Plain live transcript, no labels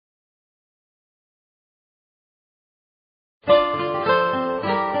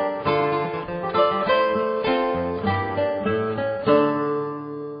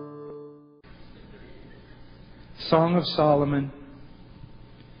of Solomon,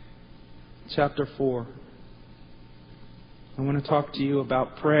 chapter 4. I want to talk to you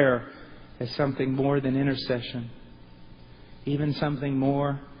about prayer as something more than intercession, even something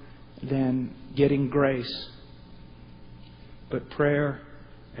more than getting grace, but prayer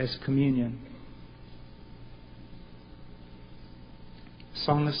as communion.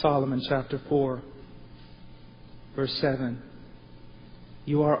 Song of Solomon, chapter 4, verse 7.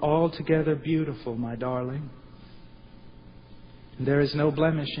 You are altogether beautiful, my darling, and there is no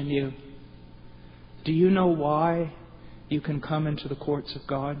blemish in you. Do you know why you can come into the courts of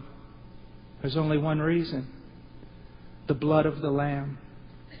God? There's only one reason. The blood of the Lamb.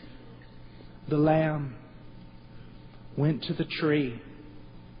 The Lamb went to the tree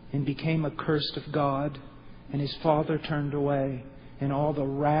and became accursed of God, and His Father turned away, and all the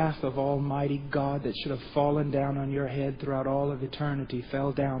wrath of Almighty God that should have fallen down on your head throughout all of eternity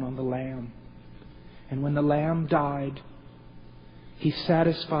fell down on the Lamb. And when the Lamb died, He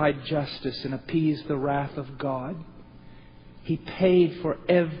satisfied justice and appeased the wrath of God. He paid for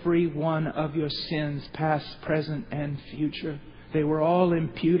every one of your sins, past, present, and future. They were all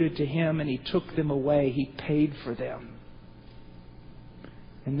imputed to Him, and He took them away. He paid for them.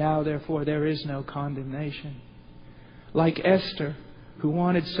 And now, therefore, there is no condemnation. Like Esther, who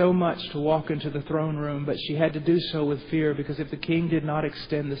wanted so much to walk into the throne room, but she had to do so with fear, because if the king did not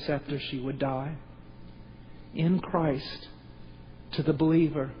extend the scepter, she would die. In Christ, to the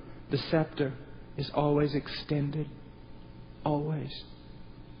believer, the scepter is always extended. Always.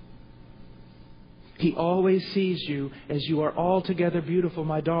 He always sees you as you are altogether beautiful,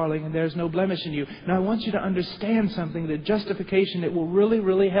 my darling, and there's no blemish in you. Now I want you to understand something, that justification, it will really,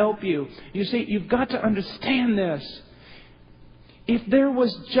 really help you. You see, you've got to understand this. If there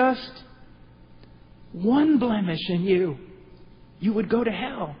was just one blemish in you, you would go to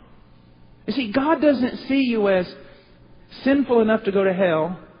hell. You see, God doesn't see you as sinful enough to go to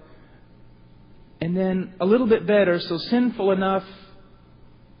hell, and then a little bit better, so sinful enough,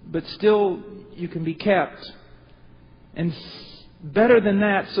 but still you can be kept. And better than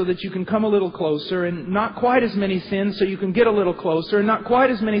that, so that you can come a little closer, and not quite as many sins, so you can get a little closer, and not quite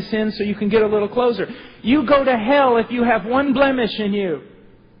as many sins, so you can get a little closer. You go to hell if you have one blemish in you.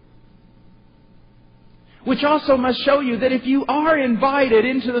 Which also must show you that if you are invited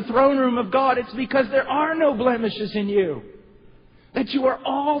into the throne room of God, it's because there are no blemishes in you. That you are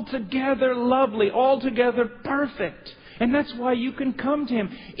altogether lovely, altogether perfect. And that's why you can come to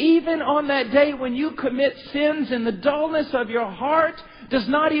Him. Even on that day when you commit sins, and the dullness of your heart does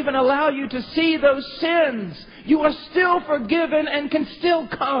not even allow you to see those sins, you are still forgiven and can still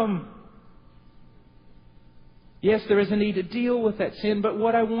come. Yes, there is a need to deal with that sin, but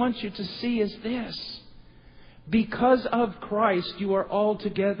what I want you to see is this. Because of Christ, you are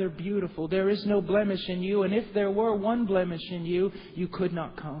altogether beautiful. There is no blemish in you, and if there were one blemish in you, you could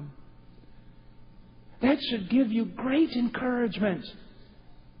not come. That should give you great encouragement.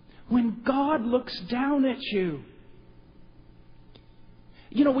 When God looks down at you,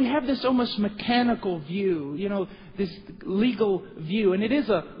 you know, we have this almost mechanical view, you know, this legal view. And it is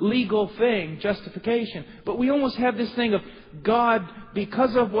a legal thing, justification. But we almost have this thing of God,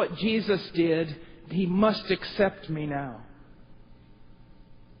 because of what Jesus did, He must accept me now.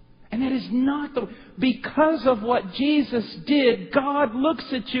 And that is not the... Because of what Jesus did, God looks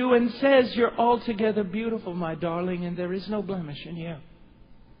at you and says, you're altogether beautiful, my darling, and there is no blemish in you.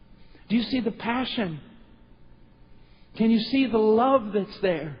 Do you see the passion? Can you see the love that's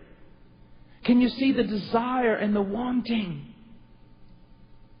there? Can you see the desire and the wanting?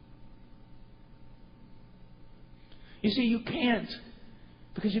 You see, you can't,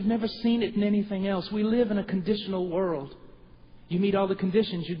 because you've never seen it in anything else. We live in a conditional world. You meet all the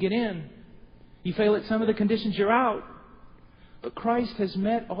conditions, you get in. You fail at some of the conditions, you're out. But Christ has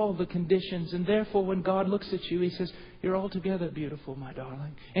met all the conditions, and therefore when God looks at you, He says, you're altogether beautiful, my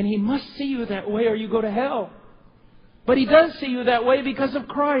darling. And He must see you that way or you go to hell. But He does see you that way because of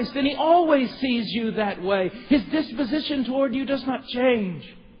Christ, and He always sees you that way. His disposition toward you does not change.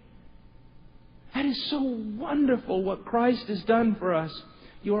 That is so wonderful what Christ has done for us.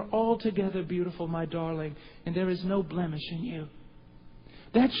 You are altogether beautiful, my darling, and there is no blemish in you.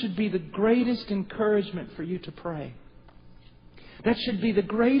 That should be the greatest encouragement for you to pray. That should be the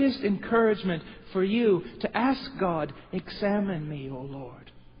greatest encouragement for you to ask God, examine me, O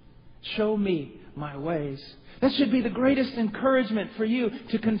Lord. Show me my ways. That should be the greatest encouragement for you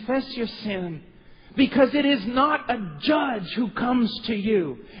to confess your sin. Because it is not a judge who comes to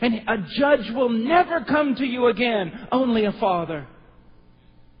you. And a judge will never come to you again. Only a Father.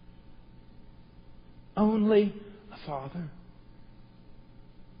 Only a Father.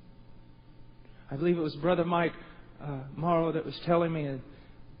 I believe it was Brother Mike Morrow that was telling me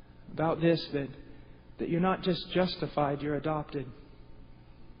about this, that you're not just justified, you're adopted.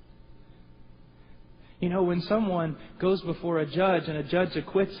 You know, when someone goes before a judge and a judge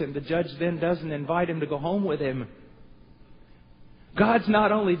acquits him, the judge then doesn't invite him to go home with him. God's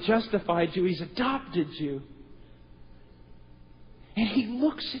not only justified you, He's adopted you. And He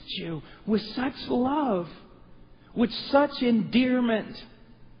looks at you with such love, with such endearment,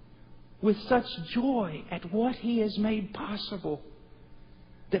 with such joy at what He has made possible,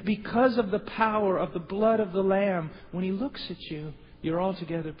 that because of the power of the blood of the Lamb, when He looks at you, you're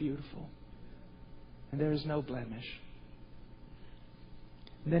altogether beautiful. And there is no blemish.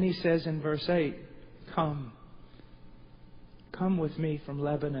 And then He says in verse 8, "Come. Come with me from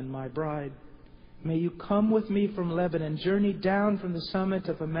Lebanon, my bride. May you come with me from Lebanon, journey down from the summit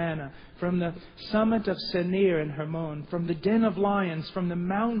of Amana, from the summit of Senir and Hermon, from the den of lions, from the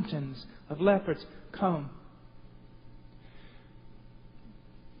mountains of leopards. Come."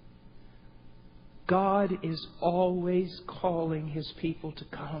 God is always calling His people to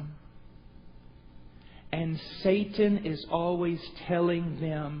come. And Satan is always telling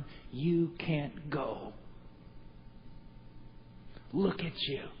them, you can't go. Look at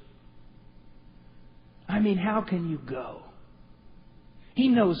you. I mean, how can you go? He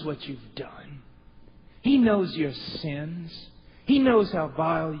knows what you've done. He knows your sins. He knows how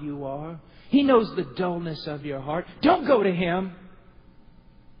vile you are. He knows the dullness of your heart. Don't go to him.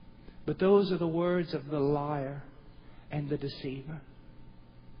 But those are the words of the liar and the deceiver.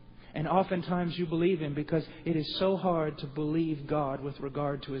 And oftentimes you believe him because it is so hard to believe God with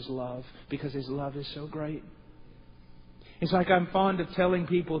regard to His love, because His love is so great. It's like I'm fond of telling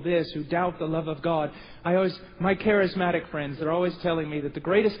people this who doubt the love of God. My charismatic friends, they're always telling me that the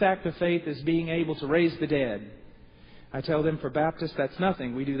greatest act of faith is being able to raise the dead. I tell them, for Baptists, that's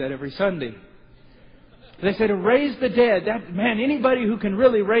nothing. We do that every Sunday. They say to raise the dead, anybody who can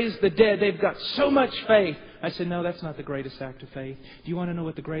really raise the dead, they've got so much faith. I said, no, that's not the greatest act of faith. Do you want to know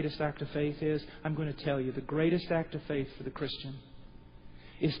what the greatest act of faith is? I'm going to tell you. The greatest act of faith for the Christian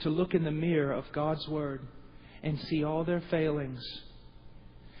is to look in the mirror of God's Word and see all their failings,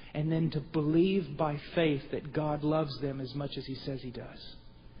 and then to believe by faith that God loves them as much as He says He does.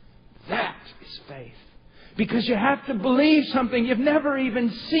 That is faith. Because you have to believe something you've never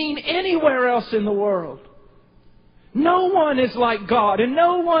even seen anywhere else in the world. No one is like God, and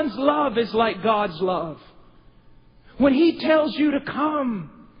no one's love is like God's love. When He tells you to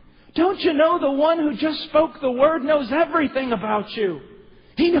come, don't you know the one who just spoke the word knows everything about you?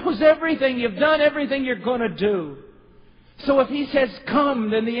 He knows everything you've done, everything you're going to do. So if He says come,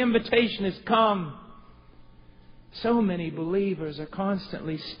 then the invitation is come. So many believers are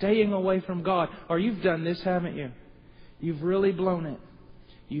constantly staying away from God. Or you've done this, haven't you? You've really blown it.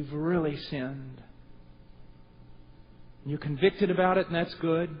 You've really sinned. You're convicted about it, and that's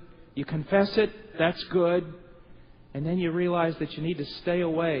good. You confess it, that's good. And then you realize that you need to stay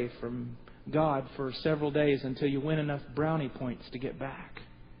away from God for several days until you win enough brownie points to get back.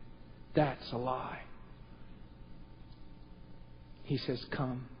 That's a lie. He says,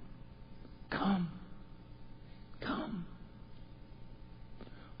 come. Come. Come.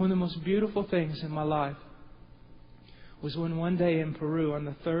 One of the most beautiful things in my life was when one day in Peru, on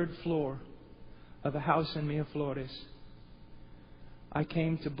the 3rd floor of a house in Miraflores, I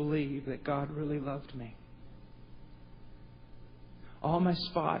came to believe that God really loved me. All my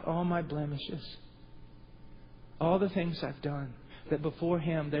spot, all my blemishes, all the things I've done, that before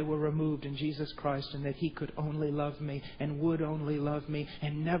Him they were removed in Jesus Christ, and that He could only love me and would only love me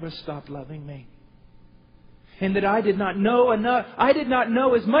and never stop loving me. And that I did not know enough. I did not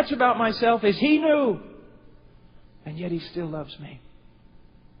know as much about myself as He knew. And yet He still loves me.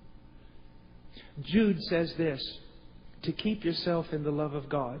 Jude says this, to keep yourself in the love of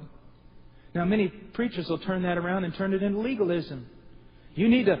God. Now many preachers will turn that around and turn it into legalism. You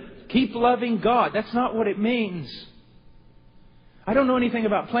need to keep loving God. That's not what it means. I don't know anything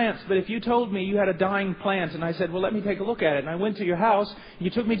about plants, but if you told me you had a dying plant and I said, well, let me take a look at it. And I went to your house, and you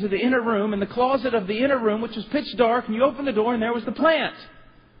took me to the inner room, and the closet of the inner room, which was pitch dark, and you opened the door and there was the plant.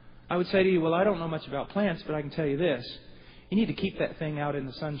 I would say to you, well, I don't know much about plants, but I can tell you this. You need to keep that thing out in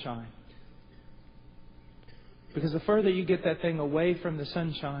the sunshine. Because the further you get that thing away from the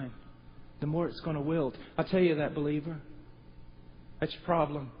sunshine, the more it's going to wilt. I'll tell you that, believer. That's your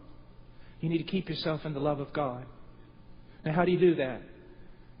problem. You need to keep yourself in the love of God. Now, how do you do that?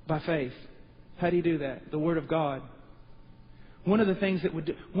 By faith. How do you do that? The Word of God. One of the things that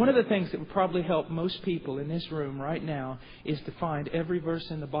would probably help most people in this room right now is to find every verse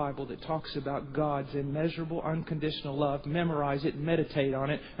in the Bible that talks about God's immeasurable, unconditional love. Memorize it and meditate on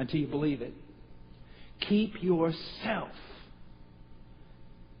it until you believe it. Keep yourself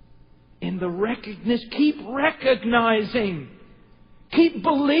in the recognition. Keep recognizing. Keep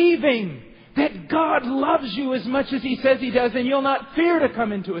believing that God loves you as much as He says He does, and you'll not fear to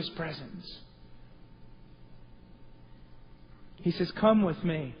come into His presence. He says, come with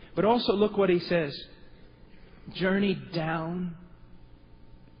me. But also look what He says. Journey down.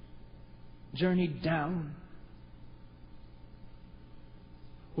 Journey down.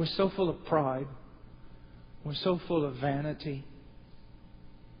 We're so full of pride. We're so full of vanity.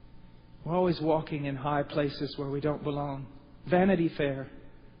 We're always walking in high places where we don't belong. Vanity Fair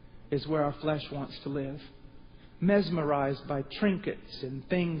is where our flesh wants to live. Mesmerized by trinkets and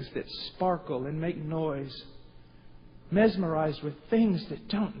things that sparkle and make noise. Mesmerized with things that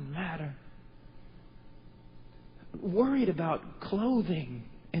don't matter. Worried about clothing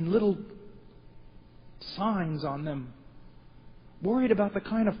and little signs on them. Worried about the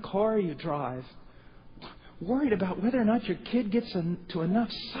kind of car you drive. Worried about whether or not your kid gets to enough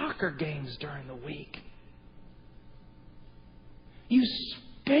soccer games during the week. You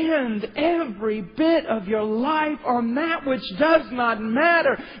spend every bit of your life on that which does not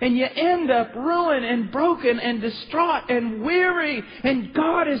matter. And you end up ruined and broken and distraught and weary. And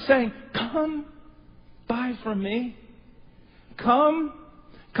God is saying, come, buy from me. Come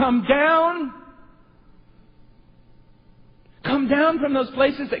down. Come down from those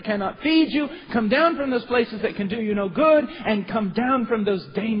places that cannot feed you. Come down from those places that can do you no good. And come down from those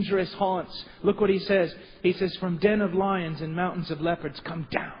dangerous haunts. Look what He says. He says, from den of lions and mountains of leopards, come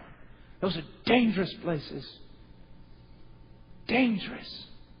down. Those are dangerous places. Dangerous.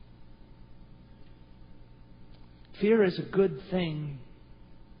 Fear is a good thing.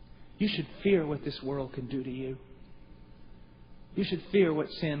 You should fear what this world can do to you. You should fear what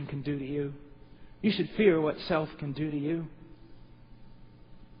sin can do to you. You should fear what self can do to you.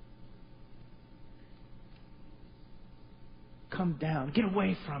 Come down. Get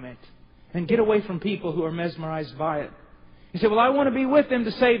away from it. And get away from people who are mesmerized by it. You say, well, I want to be with them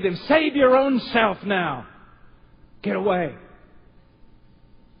to save them. Save your own self now. Get away.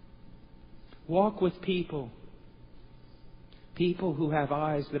 Walk with people. People who have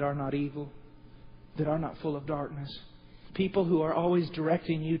eyes that are not evil. That are not full of darkness. People who are always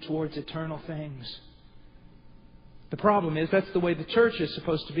directing you towards eternal things. The problem is that's the way the church is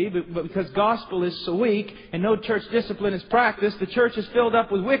supposed to be, but because gospel is so weak and no church discipline is practiced, the church is filled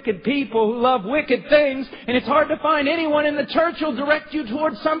up with wicked people who love wicked things, and it's hard to find anyone in the church who'll direct you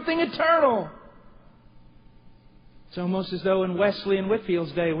towards something eternal. It's almost as though in Wesley and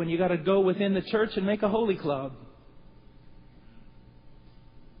Whitfield's day when you got to go within the church and make a holy club.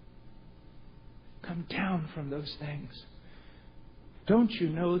 Come down from those things. Don't you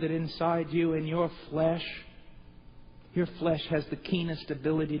know that inside you, in your flesh has the keenest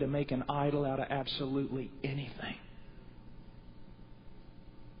ability to make an idol out of absolutely anything?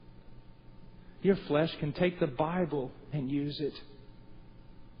 Your flesh can take the Bible and use it.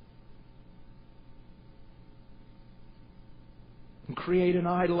 And create an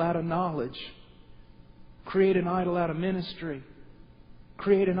idol out of knowledge. Create an idol out of ministry.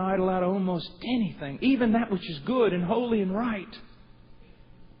 Create an idol out of almost anything. Even that which is good and holy and right.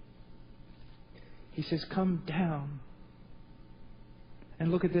 He says, come down.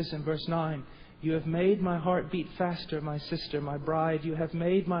 And look at this in verse 9. You have made my heart beat faster, my sister, my bride. You have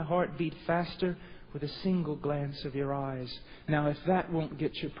made my heart beat faster with a single glance of your eyes. Now, if that won't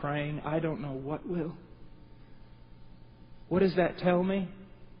get you praying, I don't know what will. What does that tell me?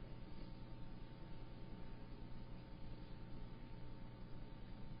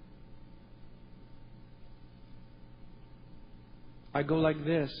 I go like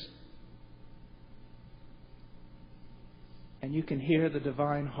this. And you can hear the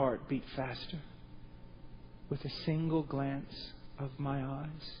divine heart beat faster with a single glance of my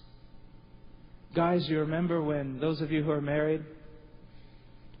eyes. Guys, you remember when, those of you who are married,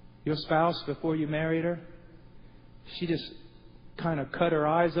 your spouse, before you married her, she just kind of cut her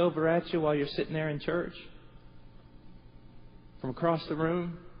eyes over at you while you're sitting there in church from across the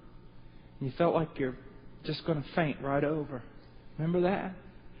room, and you felt like you're just going to faint right over. Remember that?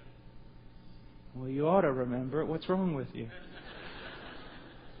 Well, you ought to remember it. What's wrong with you?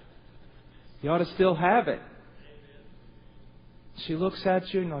 You ought to still have it. She looks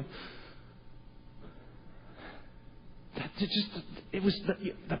at you and like, it was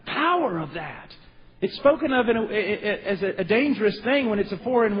the power of that. It's spoken of as a dangerous thing when it's a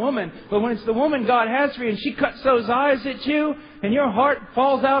foreign woman. But when it's the woman God has for you and she cuts those eyes at you and your heart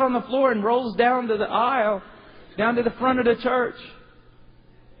falls out on the floor and rolls down to the aisle, down to the front of the church.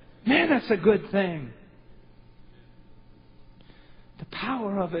 Man, that's a good thing. The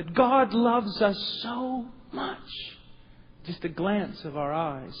power of it. God loves us so much. Just a glance of our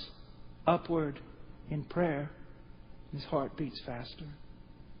eyes upward in prayer, His heart beats faster.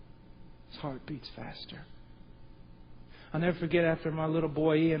 His heart beats faster. I'll never forget, after my little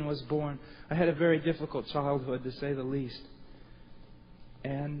boy Ian was born, I had a very difficult childhood, to say the least.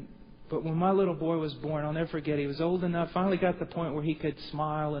 But when my little boy was born, I'll never forget, he was old enough, finally got to the point where he could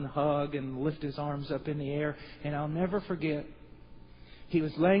smile and hug and lift his arms up in the air. And I'll never forget, he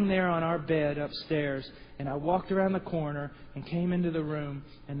was laying there on our bed upstairs, and I walked around the corner and came into the room.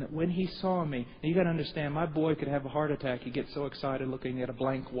 And when he saw me, now you got to understand, my boy could have a heart attack. He gets so excited looking at a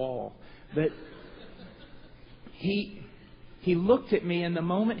blank wall. But he looked at me, and the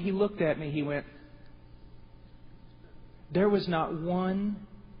moment he looked at me, he went, there was not one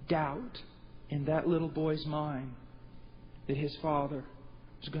doubt in that little boy's mind that his father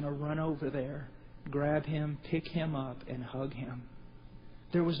was going to run over there, grab him, pick him up, and hug him.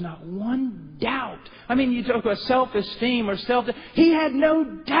 There was not one doubt. I mean, you talk about self-esteem or he had no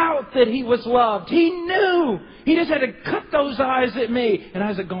doubt that he was loved. He knew. He just had to cut those eyes at me. And I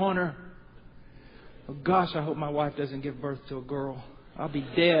was a goner. Oh, gosh, I hope my wife doesn't give birth to a girl. I'll be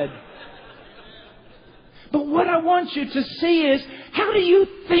dead. But what I want you to see is, how do you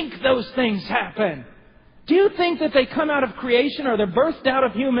think those things happen? Do you think that they come out of creation or they're birthed out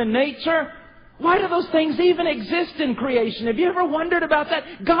of human nature? Why do those things even exist in creation? Have you ever wondered about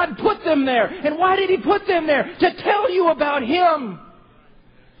that? God put them there. And why did He put them there? To tell you about Him.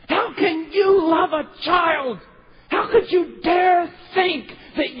 How can you love a child? How could you dare think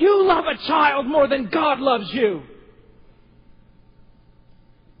that you love a child more than God loves you?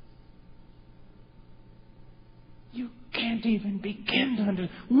 You can't even begin to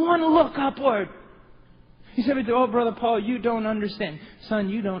understand. One look upward. He said, oh, Brother Paul, you don't understand. Son,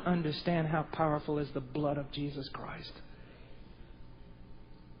 you don't understand how powerful is the blood of Jesus Christ.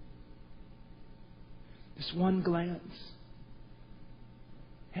 Just one glance.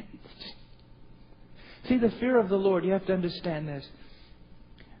 See, the fear of the Lord, you have to understand this.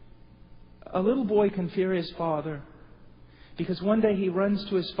 A little boy can fear his father because one day he runs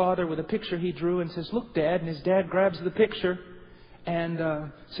to his father with a picture he drew and says, look, Dad. And his dad grabs the picture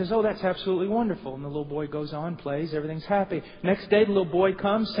and says, oh, that's absolutely wonderful. And the little boy goes on, plays, everything's happy. Next day, the little boy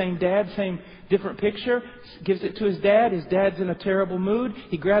comes, same dad, same different picture, gives it to his dad. His dad's in a terrible mood.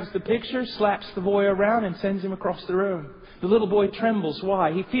 He grabs the picture, slaps the boy around, and sends him across the room. The little boy trembles.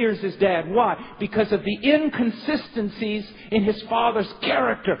 Why? He fears his dad. Why? Because of the inconsistencies in his father's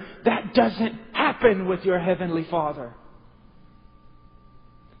character. That doesn't happen with your heavenly Father.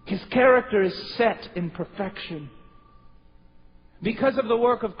 His character is set in perfection. Because of the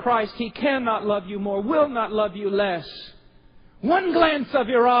work of Christ, He cannot love you more, will not love you less. One glance of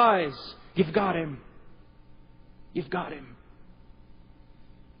your eyes, you've got Him. You've got Him.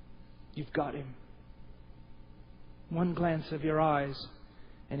 You've got Him. One glance of your eyes,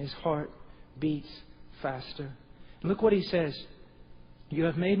 and His heart beats faster. And look what He says. You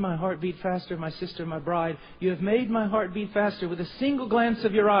have made my heart beat faster, my sister, my bride. You have made my heart beat faster with a single glance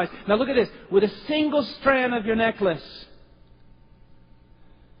of your eyes. Now look at this. With a single strand of your necklace.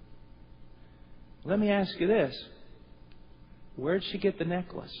 Let me ask you this. Where'd she get the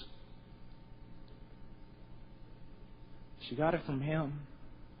necklace? She got it from Him.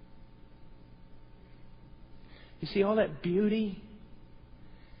 You see all that beauty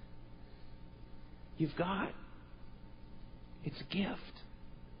you've got? It's a gift.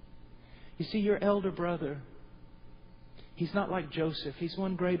 You see, your elder brother, he's not like Joseph. He's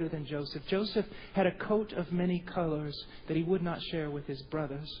one greater than Joseph. Joseph had a coat of many colors that he would not share with his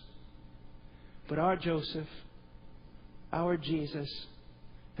brothers. But our Joseph, our Jesus,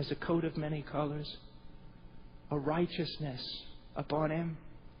 has a coat of many colors, a righteousness upon Him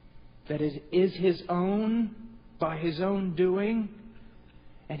that is His own by His own doing,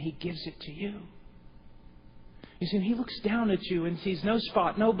 and He gives it to you. You see, He looks down at you and sees no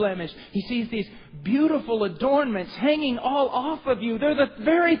spot, no blemish. He sees these beautiful adornments hanging all off of you. They're the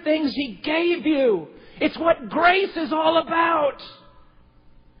very things He gave you. It's what grace is all about.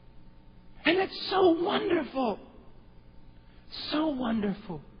 And it's so wonderful. So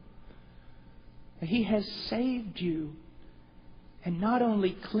wonderful. He has saved you and not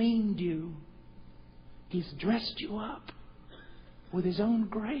only cleaned you, He's dressed you up with His own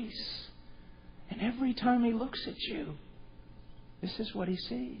grace. And every time He looks at you, this is what He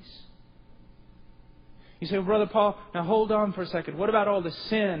sees. You say, well, Brother Paul, now hold on for a second. What about all the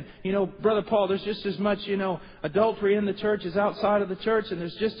sin? You know, Brother Paul, there's just as much, adultery in the church as outside of the church. And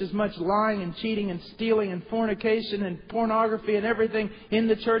there's just as much lying and cheating and stealing and fornication and pornography and everything in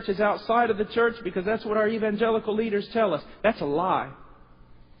the church as outside of the church, because that's what our evangelical leaders tell us. That's a lie.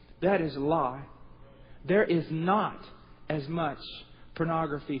 That is a lie. There is not as much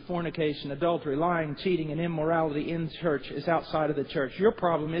pornography, fornication, adultery, lying, cheating, and immorality in church as outside of the church. Your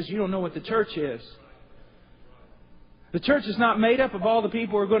problem is you don't know what the church is. The church is not made up of all the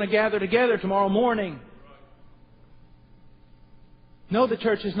people who are going to gather together tomorrow morning. No, the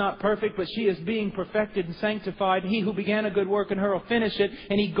church is not perfect, but she is being perfected and sanctified. He who began a good work in her will finish it,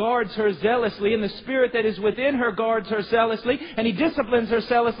 and He guards her zealously. And the Spirit that is within her guards her zealously, and He disciplines her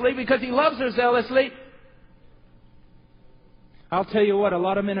zealously because He loves her zealously. I'll tell you what, a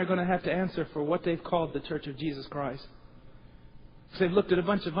lot of men are going to have to answer for what they've called the Church of Jesus Christ. Because they've looked at a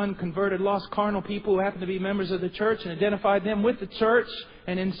bunch of unconverted, lost, carnal people who happen to be members of the church and identified them with the church,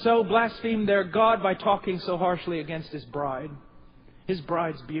 and in so blasphemed their God by talking so harshly against His bride. His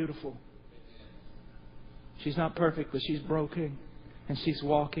bride's beautiful. She's not perfect, but she's broken. And she's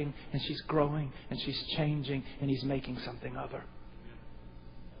walking, and she's growing, and she's changing, and He's making something of her.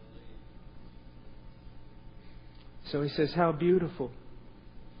 So He says, how beautiful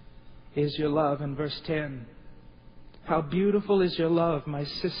is your love in verse 10. How beautiful is your love, my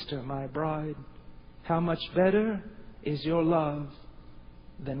sister, my bride. How much better is your love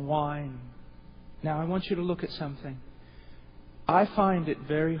than wine. Now I want you to look at something. I find it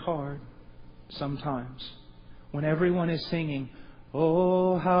very hard sometimes when everyone is singing,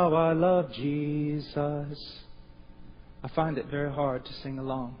 oh, how I love Jesus. I find it very hard to sing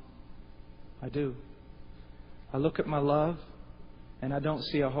along. I do. I look at my love and I don't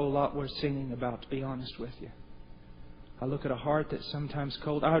see a whole lot worth singing about, to be honest with you. I look at a heart that's sometimes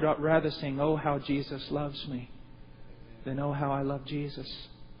cold. I would rather sing, oh, how Jesus loves me, than oh, how I love Jesus.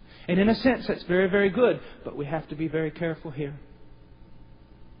 And in a sense, that's very, very good. But we have to be very careful here.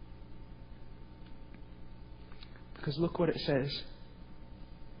 Because look what it says.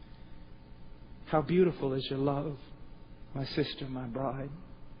 How beautiful is your love, my sister, my bride.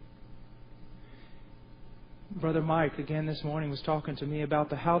 Brother Mike, again this morning, was talking to me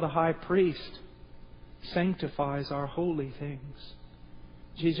about how the high priest sanctifies our holy things.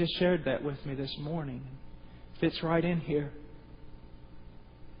 Jesus shared that with me this morning. It fits right in here.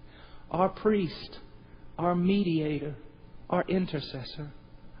 Our priest, our mediator, our intercessor,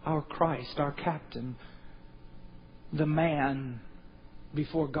 our Christ, our captain, the man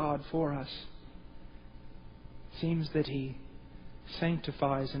before God for us. Seems that He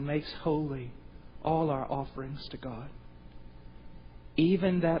sanctifies and makes holy all our offerings to God.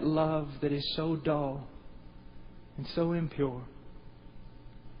 Even that love that is so dull and so impure,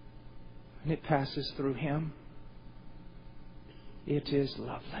 and it passes through Him, it is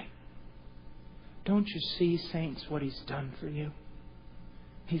lovely. Don't you see, saints, what He's done for you?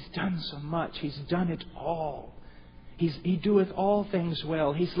 He's done so much. He's done it all. He doeth all things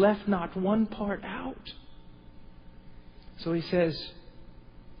well. He's left not one part out. So He says,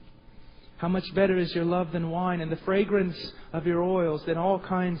 how much better is your love than wine, and the fragrance of your oils than all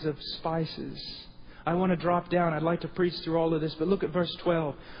kinds of spices. I want to drop down. I'd like to preach through all of this, but look at verse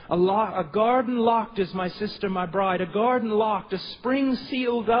 12. A garden locked is my sister, my bride. A garden locked, a spring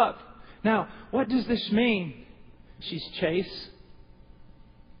sealed up. Now, what does this mean? She's chaste.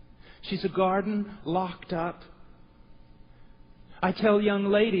 She's a garden locked up. I tell young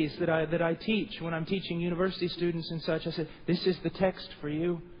ladies that I teach when I'm teaching university students and such, I said, this is the text for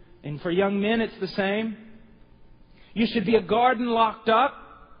you. And for young men, it's the same. You should be a garden locked up.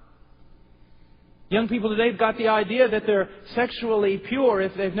 Young people today have got the idea that they're sexually pure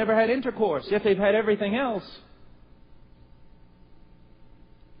if they've never had intercourse, yet they've had everything else.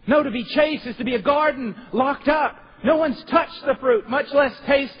 No, to be chaste is to be a garden locked up. No one's touched the fruit, much less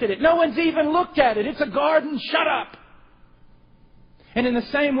tasted it. No one's even looked at it. It's a garden shut up. And in the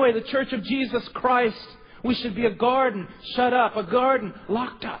same way, the Church of Jesus Christ, we should be a garden shut up, a garden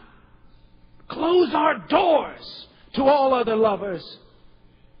locked up. Close our doors to all other lovers.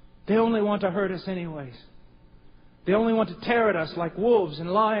 They only want to hurt us anyways. They only want to tear at us like wolves and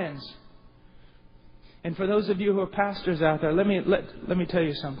lions. And for those of you who are pastors out there, let me tell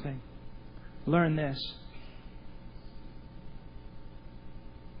you something. Learn this.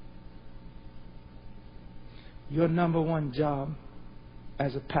 Your number one job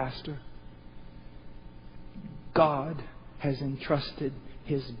as a pastor, God has entrusted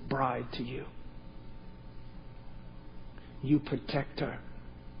His bride to you. You protect her.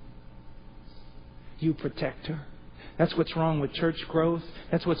 You protect her. That's what's wrong with church growth.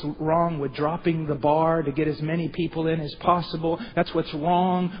 That's what's wrong with dropping the bar to get as many people in as possible. That's what's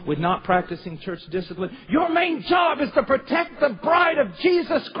wrong with not practicing church discipline. Your main job is to protect the bride of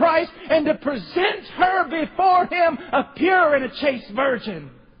Jesus Christ and to present her before Him a pure and a chaste virgin.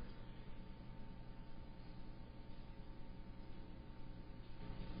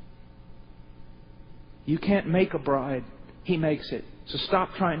 You can't make a bride. He makes it. So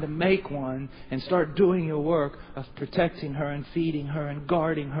stop trying to make one and start doing your work of protecting her and feeding her and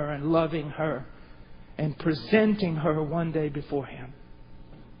guarding her and loving her and presenting her one day before Him.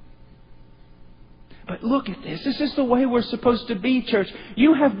 But look at this. This is the way we're supposed to be, church.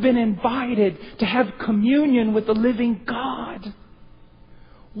 You have been invited to have communion with the living God.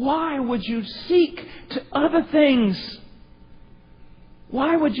 Why would you seek to other things?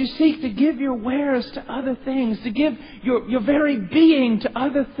 Why would you seek to give your wares to other things? To give your very being to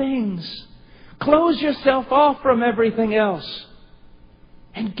other things? Close yourself off from everything else.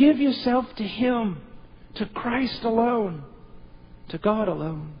 And give yourself to Him. To Christ alone. To God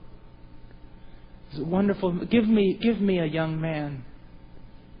alone. It's wonderful. Give me a young man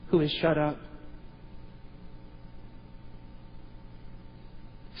who is shut up.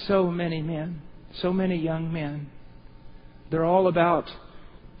 So many men, so many young men. They're all about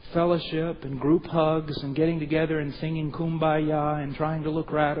fellowship and group hugs and getting together and singing Kumbaya and trying to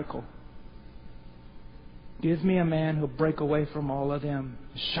look radical. Give me a man who'll break away from all of them,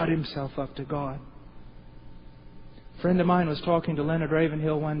 shut himself up to God. A friend of mine was talking to Leonard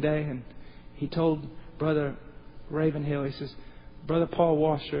Ravenhill one day, and he told Brother Ravenhill, he says, Brother Paul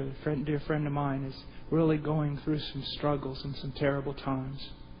Washer, a dear friend of mine, is really going through some struggles and some terrible times.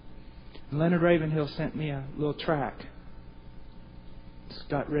 And Leonard Ravenhill sent me a little tract. It's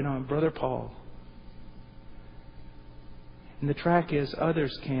got written on Brother Paul. And the tract is,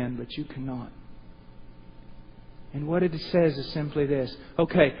 others can, but you cannot. And what it says is simply this.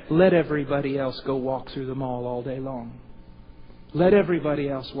 Okay, let everybody else go walk through the mall all day long. Let everybody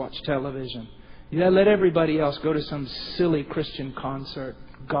else watch television. Yeah, let everybody else go to some silly Christian concert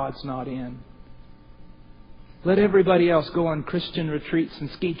God's not in. Let everybody else go on Christian retreats and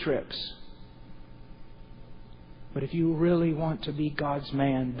ski trips. But if you really want to be God's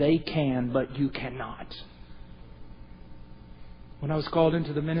man, they can, but you cannot. When I was called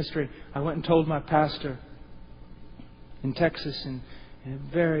into the ministry, I went and told my pastor in Texas, and a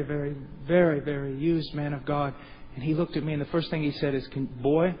very, very, very, very used man of God. And he looked at me, and the first thing he said is,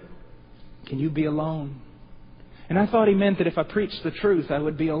 Boy, can you be alone? And I thought he meant that if I preached the truth, I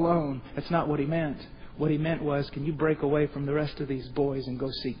would be alone. That's not what he meant. What he meant was, can you break away from the rest of these boys and go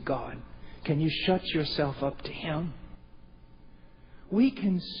seek God? Can you shut yourself up to Him? We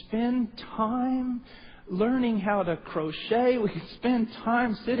can spend time learning how to crochet. We can spend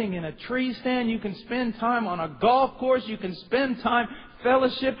time sitting in a tree stand. You can spend time on a golf course. You can spend time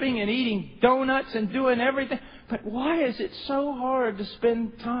fellowshipping and eating donuts and doing everything. But why is it so hard to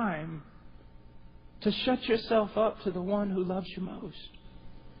spend time to shut yourself up to the one who loves you most?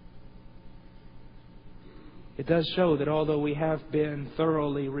 It does show that although we have been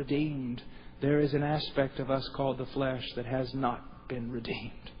thoroughly redeemed, there is an aspect of us called the flesh that has not been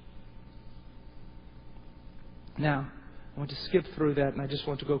redeemed. Now, I want to skip through that, and I just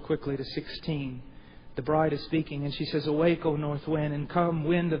want to go quickly to 16. The bride is speaking, and she says, Awake, O north wind, and come,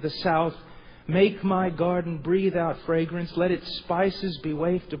 wind of the south. Make my garden breathe out fragrance. Let its spices be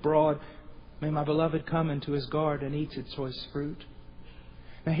wafted abroad. May my beloved come into His garden and eat its choice fruit.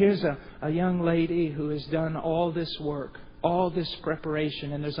 Now here's a young lady who has done all this work, all this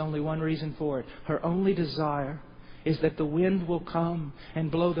preparation, and there's only one reason for it. Her only desire is that the wind will come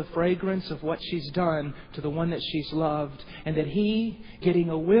and blow the fragrance of what she's done to the one that she's loved, and that He, getting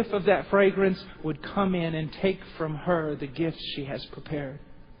a whiff of that fragrance, would come in and take from her the gifts she has prepared.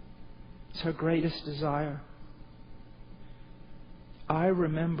 It's her greatest desire. I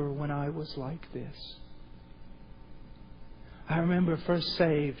remember when I was like this. I remember first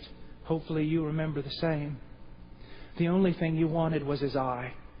saved. Hopefully you remember the same. The only thing you wanted was His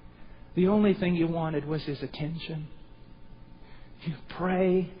eye. The only thing you wanted was His attention. You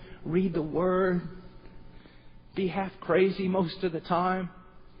pray, read the Word, be half crazy most of the time,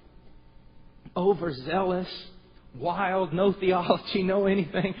 overzealous, wild, no theology, no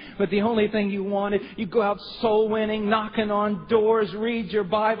anything. But the only thing you wanted, you go out soul winning, knocking on doors, read your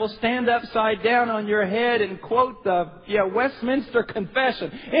Bible, stand upside down on your head and quote the Westminster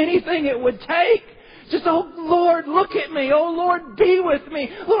Confession. Anything it would take. Just, oh Lord, look at me. Oh Lord, be with me.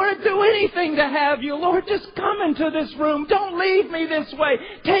 Lord, do anything to have You. Lord, just come into this room. Don't leave me this way.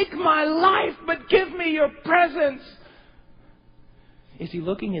 Take my life, but give me Your presence. Is He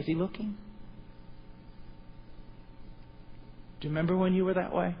looking? Is He looking? Do you remember when you were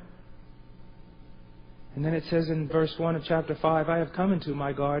that way? And then it says in verse 1 of chapter 5, I have come into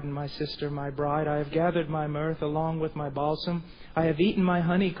my garden, my sister, my bride. I have gathered my mirth along with my balsam. I have eaten my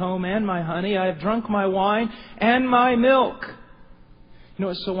honeycomb and my honey. I have drunk my wine and my milk. You know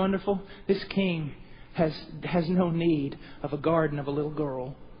what's so wonderful? This king has no need of a garden of a little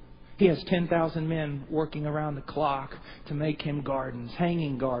girl. He has 10,000 men working around the clock to make Him gardens,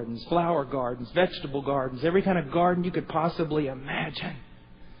 hanging gardens, flower gardens, vegetable gardens, every kind of garden you could possibly imagine.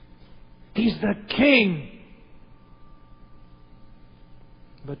 He's the King.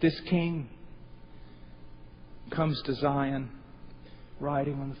 But this King comes to Zion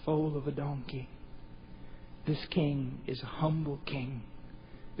riding on the foal of a donkey. This King is a humble King.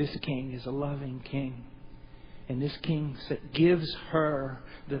 This King is a loving King. And this King gives her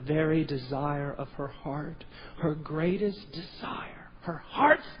the very desire of her heart. Her greatest desire, her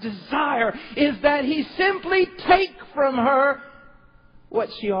heart's desire, is that He simply take from her what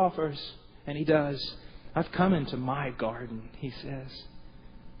she offers. And He does. I've come into my garden, He says.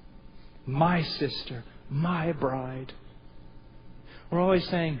 My sister, my bride. We're always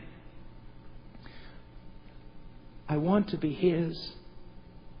saying, I want to be His.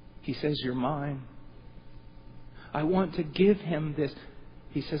 He says, you're mine. I want to give Him this.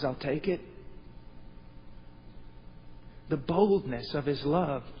 He says, I'll take it. The boldness of His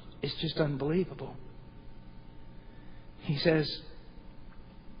love is just unbelievable. He says,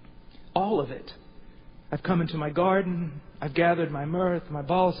 all of it. I've come into my garden. I've gathered my mirth, my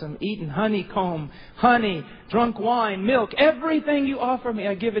balsam, eaten honeycomb, honey, drunk wine, milk. Everything you offer me,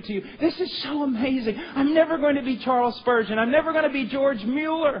 I give it to you. This is so amazing. I'm never going to be Charles Spurgeon. I'm never going to be George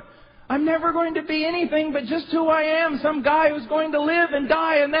Mueller. I'm never going to be anything but just who I am. Some guy who's going to live and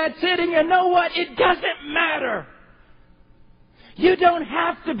die, and that's it. And you know what? It doesn't matter. You don't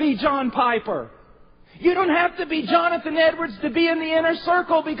have to be John Piper. You don't have to be Jonathan Edwards to be in the inner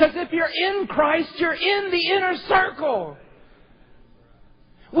circle, because if you're in Christ, you're in the inner circle.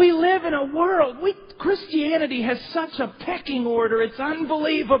 We live in a world. Christianity has such a pecking order. It's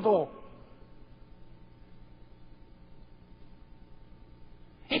unbelievable.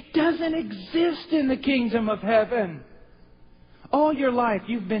 It doesn't exist in the kingdom of heaven. All your life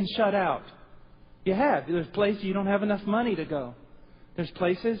you've been shut out. You have. There's places you don't have enough money to go. There's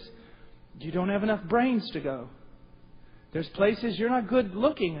places you don't have enough brains to go. There's places you're not good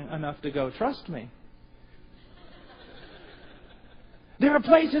looking enough to go. Trust me. There are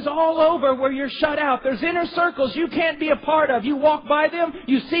places all over where you're shut out. There's inner circles you can't be a part of. You walk by them,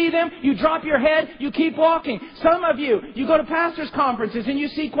 you see them, you drop your head, you keep walking. Some of you go to pastors' conferences and you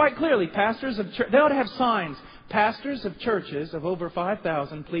see quite clearly, pastors of church, they ought to have signs. Pastors of churches of over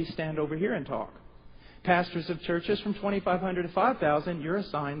 5,000, please stand over here and talk. Pastors of churches from 2,500 to 5,000, you're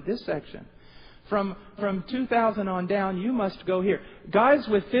assigned this section. From 2,000 on down, you must go here. Guys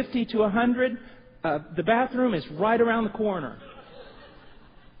with 50 to 100, the bathroom is right around the corner.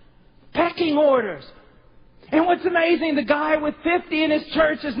 Pecking orders. And what's amazing, the guy with 50 in his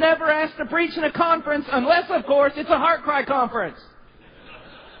church is never asked to preach in a conference, unless, of course, it's a heart cry conference.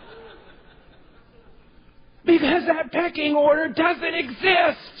 Because that pecking order doesn't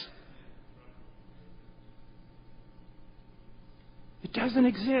exist. It doesn't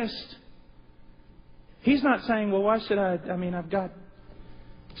exist. He's not saying, well, why should I've got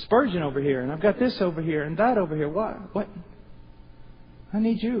Spurgeon over here, and I've got this over here, and that over here. What? I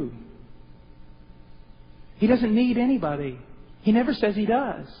need you. He doesn't need anybody. He never says He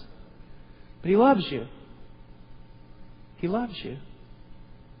does. But He loves you. He loves you.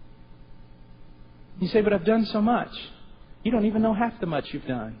 You say, but I've done so much. You don't even know half the much you've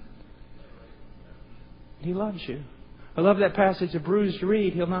done. He loves you. I love that passage, a bruised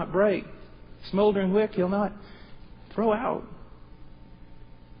reed He'll not break. Smoldering wick He'll not throw out.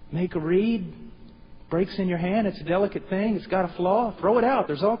 Make a reed, breaks in your hand. It's a delicate thing. It's got a flaw. Throw it out.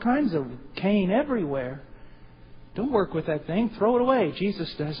 There's all kinds of cane everywhere. Don't work with that thing. Throw it away.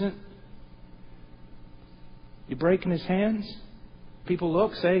 Jesus doesn't. You break in His hands. People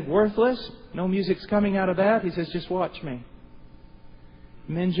look, say, worthless. No music's coming out of that. He says, just watch me.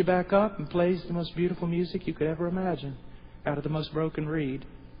 Mends you back up and plays the most beautiful music you could ever imagine out of the most broken reed.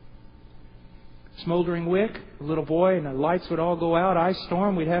 Smoldering wick, a little boy, and the lights would all go out. Ice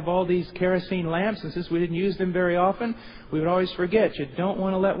storm, we'd have all these kerosene lamps, and since we didn't use them very often, we would always forget. You don't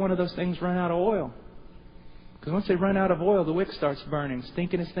want to let one of those things run out of oil. Because once they run out of oil, the wick starts burning.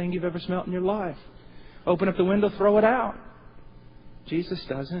 Stinkingest thing you've ever smelt in your life. Open up the window, throw it out. Jesus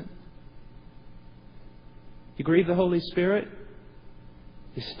doesn't. You grieve the Holy Spirit.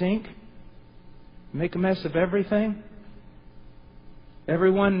 You stink. You make a mess of everything.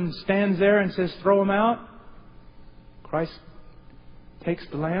 Everyone stands there and says, throw them out. Christ takes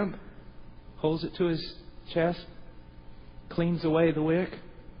the lamp, holds it to His chest, cleans away the wick,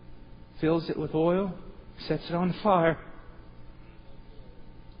 fills it with oil, sets it on fire.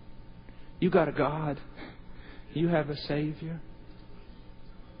 You got a God. You have a Savior.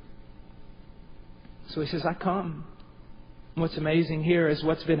 So He says, I come. What's amazing here is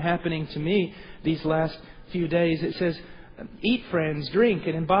what's been happening to me these last few days. It says, eat, friends, drink,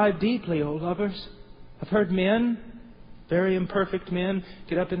 and imbibe deeply, O lovers. I've heard men, very imperfect men,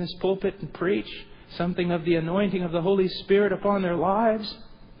 get up in this pulpit and preach something of the anointing of the Holy Spirit upon their lives.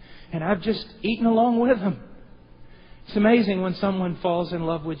 And I've just eaten along with them. It's amazing when someone falls in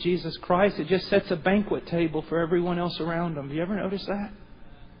love with Jesus Christ. It just sets a banquet table for everyone else around them. Have you ever noticed that?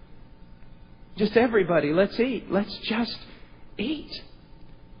 Just everybody, let's eat. Let's just eat.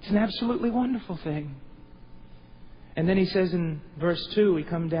 It's an absolutely wonderful thing. And then he says in verse 2, we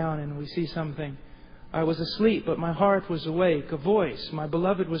come down and we see something. I was asleep, but my heart was awake. A voice, my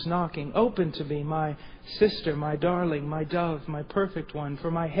beloved, was knocking. Open to me, my sister, my darling, my dove, my perfect one.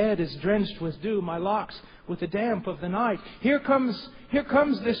 For my head is drenched with dew, my locks with the damp of the night. Here comes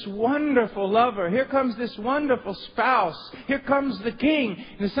this wonderful lover. Here comes this wonderful spouse. Here comes the king.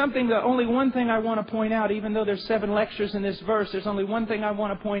 And there's only one thing I want to point out, even though there's 7 lectures in this verse, there's only one thing I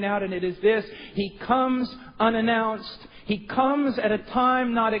want to point out, and it is this. He comes unannounced. He comes at a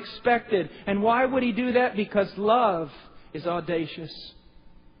time not expected. And why would He do that? Because love is audacious.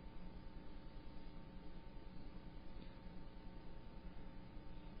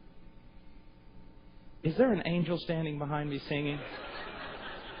 Is there an angel standing behind me singing?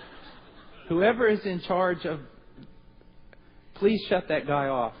 Whoever is in charge of... Please shut that guy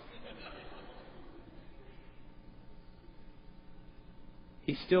off.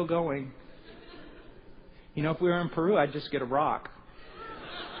 He's still going. You know, if we were in Peru, I'd just get a rock.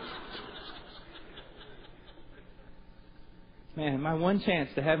 Man, my one chance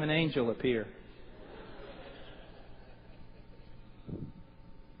to have an angel appear.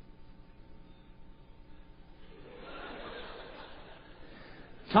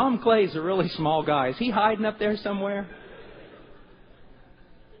 Tom Clay's a really small guy. Is he hiding up there somewhere?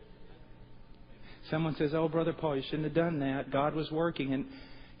 Someone says, oh, Brother Paul, you shouldn't have done that. God was working and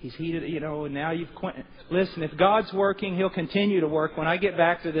He's heated, and now you've quit. Listen, if God's working, He'll continue to work when I get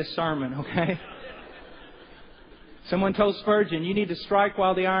back to this sermon, okay? Someone told Spurgeon, you need to strike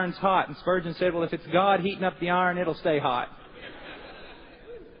while the iron's hot. And Spurgeon said, well, if it's God heating up the iron, it'll stay hot.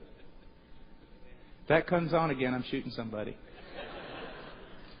 If that comes on again, I'm shooting somebody.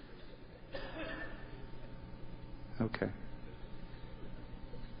 Okay.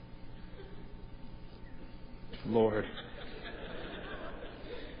 Lord.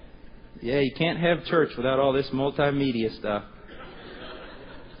 Yeah, you can't have church without all this multimedia stuff.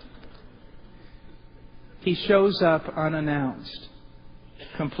 He shows up unannounced.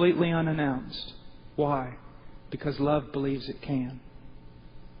 Completely unannounced. Why? Because love believes it can.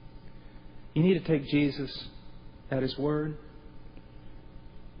 You need to take Jesus at His word.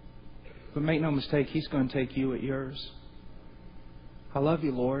 But make no mistake, He's going to take you at yours. I love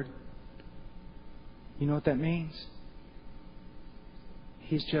you, Lord. You know what that means?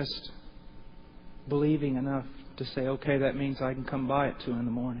 He's just believing enough to say, okay, that means I can come by at 2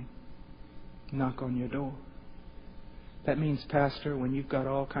 a.m. Knock on your door. That means, Pastor, when you've got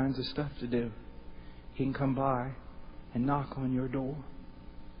all kinds of stuff to do, He can come by and knock on your door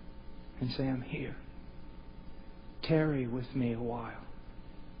and say, I'm here. Tarry with me a while.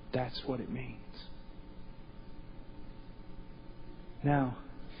 That's what it means. Now,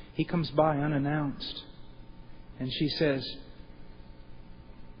 He comes by unannounced, and she says,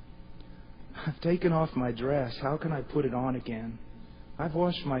 I've taken off my dress. How can I put it on again? I've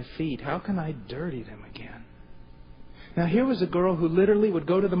washed my feet. How can I dirty them again? Now, here was a girl who literally would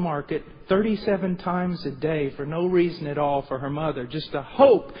go to the market 37 times a day for no reason at all for her mother, just to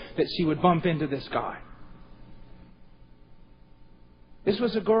hope that she would bump into this guy. This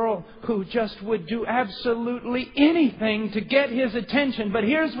was a girl who just would do absolutely anything to get his attention. But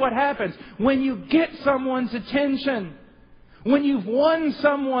here's what happens. When you get someone's attention, when you've won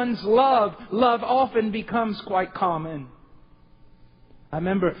someone's love, love often becomes quite common. I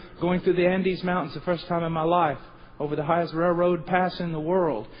remember going through the Andes Mountains the first time in my life, over the highest railroad pass in the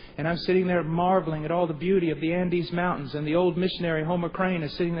world. And I'm sitting there marveling at all the beauty of the Andes Mountains. And the old missionary Homer Crane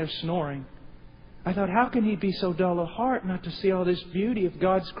is sitting there snoring. I thought, how can he be so dull of heart not to see all this beauty of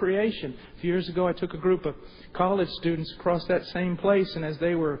God's creation? A few years ago, I took a group of college students across that same place, and as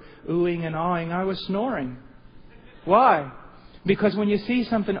they were oohing and aahing, I was snoring. Why? Because when you see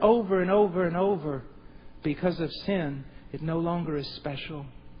something over and over and over, because of sin, it no longer is special.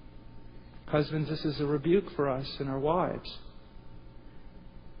 Husbands, this is a rebuke for us and our wives.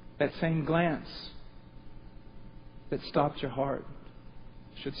 That same glance that stopped your heart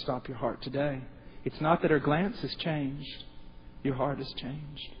should stop your heart today. It's not that her glance has changed. Your heart has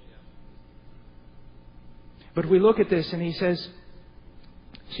changed. But we look at this and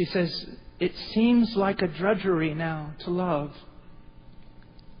she says, It seems like a drudgery now to love.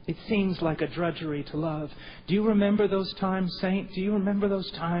 It seems like a drudgery to love. Do you remember those times, saint? Do you remember those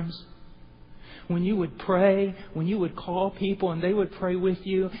times when you would pray, when you would call people and they would pray with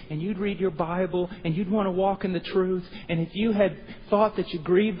you, and you'd read your Bible and you'd want to walk in the truth, and if you had thought that you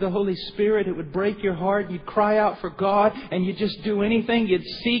grieved the Holy Spirit, it would break your heart. You'd cry out for God and you'd just do anything. You'd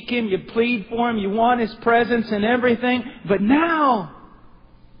seek Him, you'd plead for Him, you want His presence and everything. But now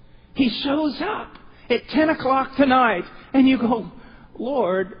He shows up at 10 o'clock tonight and you go,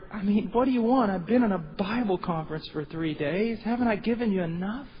 Lord, what do you want? I've been in a Bible conference for 3 days. Haven't I given you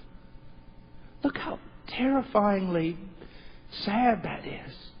enough? Look how terrifyingly sad that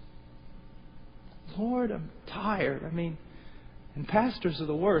is. Lord, I'm tired. And pastors are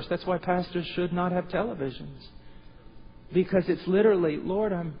the worst. That's why pastors should not have televisions. Because it's literally,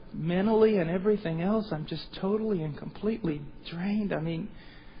 Lord, I'm mentally and everything else, I'm just totally and completely drained.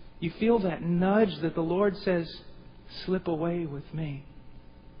 You feel that nudge that the Lord says, slip away with me.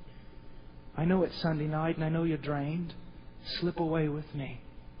 I know it's Sunday night and I know you're drained. Slip away with me.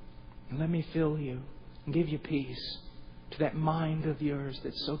 And let me fill you and give you peace to that mind of yours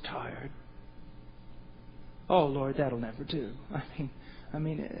that's so tired. Oh, Lord, that'll never do.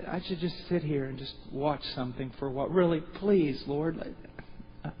 I should just sit here and just watch something for a while. Really, please, Lord,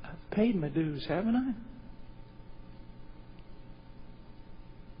 I've paid my dues, haven't I?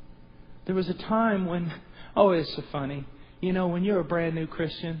 There was a time when, it's so funny. When you're a brand new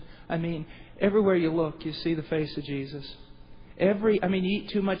Christian, everywhere you look, you see the face of Jesus. You eat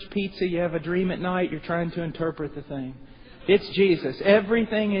too much pizza, you have a dream at night, you're trying to interpret the thing. It's Jesus.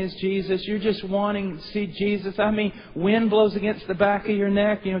 Everything is Jesus. You're just wanting to see Jesus. Wind blows against the back of your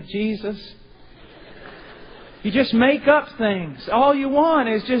neck, Jesus. You just make up things. All you want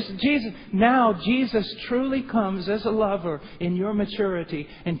is just Jesus. Now Jesus truly comes as a lover in your maturity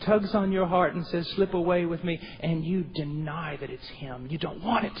and tugs on your heart and says, slip away with me. And you deny that it's Him. You don't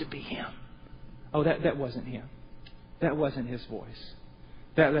want it to be Him. Oh, that wasn't Him. That wasn't His voice.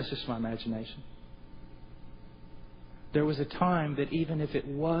 That's just my imagination. There was a time that even if it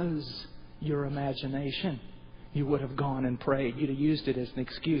was your imagination, you would have gone and prayed. You'd have used it as an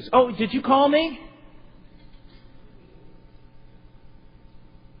excuse. Oh, did you call me?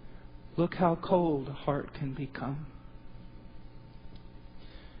 Look how cold a heart can become.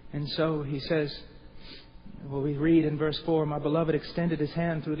 And so He says, we read in verse 4, my beloved extended His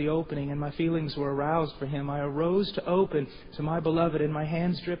hand through the opening, and my feelings were aroused for Him. I arose to open to my beloved, and my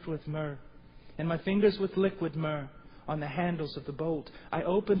hands dripped with myrrh, and my fingers with liquid myrrh on the handles of the bolt. I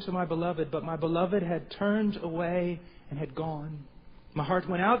opened to my beloved, but my beloved had turned away and had gone. My heart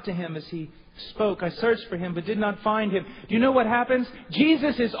went out to Him as He spoke. I searched for Him, but did not find Him. Do you know what happens?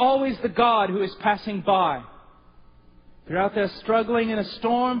 Jesus is always the God who is passing by. If you're out there struggling in a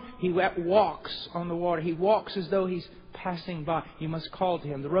storm, He walks on the water. He walks as though He's passing by. You must call to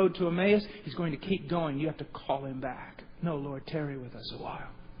Him. The road to Emmaus, He's going to keep going. You have to call Him back. No, Lord, tarry with us a while.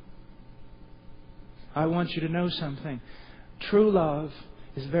 I want you to know something. True love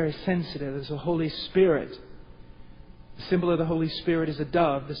is very sensitive. It's the Holy Spirit. The symbol of the Holy Spirit is a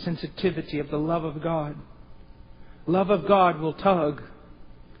dove, the sensitivity of the love of God. Love of God will tug,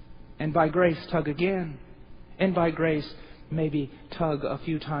 and by grace tug again. And by grace, maybe tug a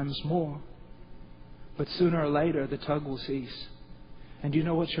few times more. But sooner or later, the tug will cease. And you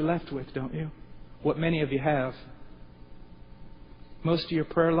know what you're left with, don't you? What many of you have. Most of your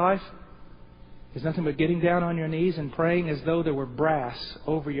prayer life is nothing but getting down on your knees and praying as though there were brass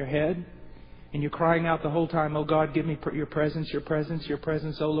over your head. And you're crying out the whole time, oh God, give me your presence, your presence, your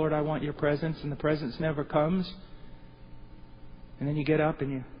presence. Oh Lord, I want your presence. And the presence never comes. And then you get up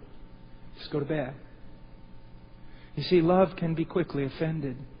and you just go to bed. You see, love can be quickly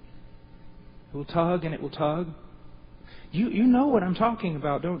offended. It will tug and it will tug. You know what I'm talking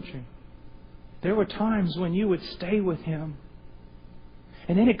about, don't you? There were times when you would stay with Him.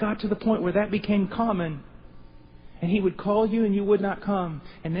 And then it got to the point where that became common. And He would call you and you would not come.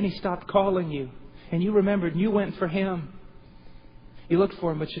 And then He stopped calling you. And you remembered and you went for Him. You looked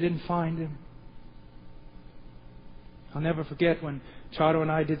for Him, but you didn't find Him. I'll never forget when Chado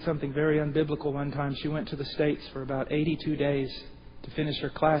and I did something very unbiblical one time. She went to the States for about 82 days to finish her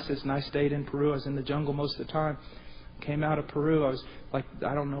classes, and I stayed in Peru. I was in the jungle most of the time. Came out of Peru. I was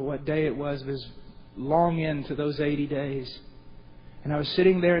I don't know what day it was. It was long into those 80 days. And I was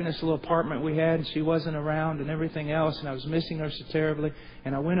sitting there in this little apartment we had, and she wasn't around and everything else, and I was missing her so terribly.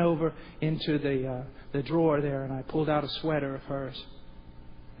 And I went over into the drawer there, and I pulled out a sweater of hers.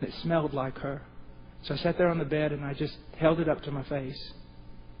 And it smelled like her. So I sat there on the bed and I just held it up to my face.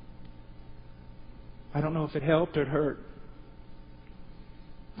 I don't know if it helped or it hurt.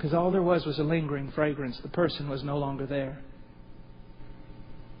 Because all there was a lingering fragrance. The person was no longer there.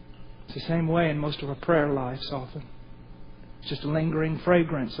 It's the same way in most of our prayer lives often. It's just a lingering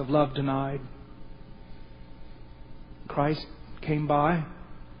fragrance of love denied. Christ came by,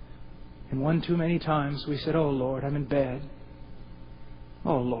 and one too many times we said, "Oh Lord, I'm in bed.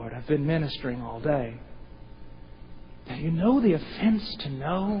 Oh Lord, I've been ministering all day." Now, you know the offense to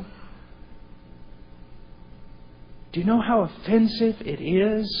know? Do you know how offensive it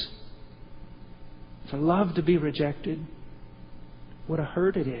is for love to be rejected? What a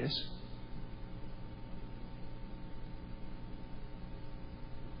hurt it is.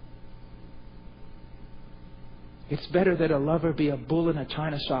 It's better that a lover be a bull in a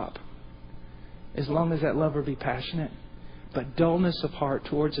china shop, as long as that lover be passionate. But dullness of heart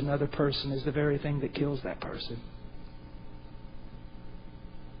towards another person is the very thing that kills that person.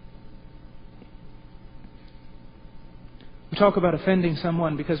 We talk about offending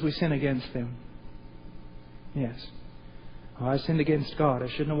someone because we sin against them. Yes. Oh, I sinned against God. I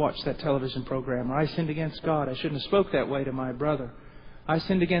shouldn't have watched that television program. Or I sinned against God. I shouldn't have spoke that way to my brother. I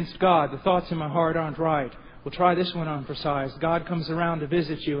sinned against God. The thoughts in my heart aren't right. We'll try this one on for size. God comes around to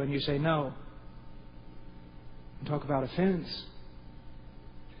visit you and you say no. And talk about offense.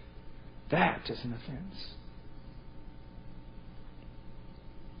 That is an offense.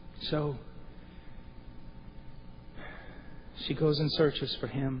 So, she goes and searches for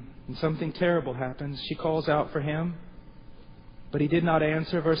him. And something terrible happens. She calls out for him, but he did not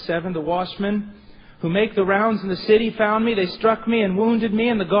answer. Verse 7, the watchmen who make the rounds in the city found me. They struck me and wounded me,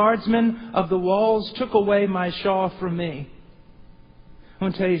 and the guardsmen of the walls took away my shawl from me. I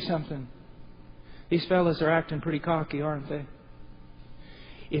want to tell you something. These fellas are acting pretty cocky, aren't they?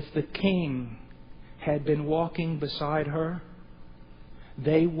 If the king had been walking beside her,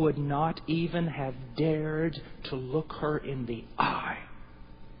 they would not even have dared to look her in the eye.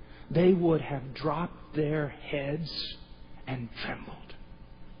 They would have dropped their heads and trembled.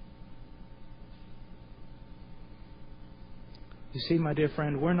 You see, my dear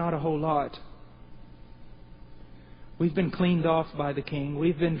friend, we're not a whole lot. We've been cleaned off by the King.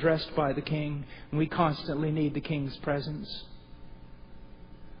 We've been dressed by the King. And we constantly need the King's presence.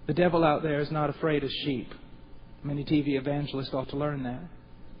 The devil out there is not afraid of sheep. Many TV evangelists ought to learn that.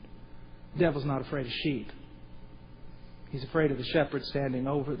 The devil's not afraid of sheep. He's afraid of the shepherd standing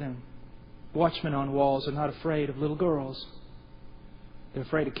over them. Watchmen on walls are not afraid of little girls. They're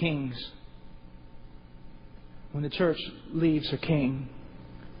afraid of kings. When the church leaves her king,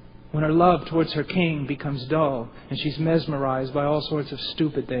 when her love towards her king becomes dull and she's mesmerized by all sorts of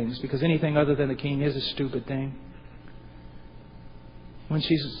stupid things, because anything other than the king is a stupid thing. When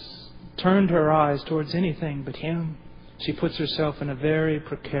she's turned her eyes towards anything but him, she puts herself in a very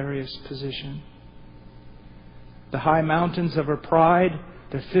precarious position. The high mountains of her pride,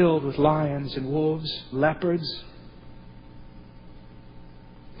 they're filled with lions and wolves, leopards.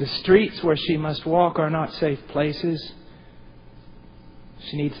 The streets where she must walk are not safe places.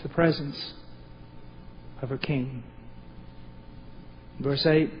 She needs the presence of her King. Verse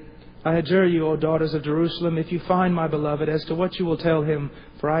 8, I adjure you, O daughters of Jerusalem, if you find my beloved, as to what you will tell him,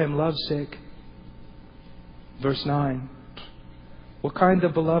 for I am lovesick. Verse 9, what kind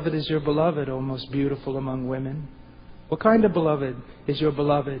of beloved is your beloved, O most beautiful among women? What kind of beloved is your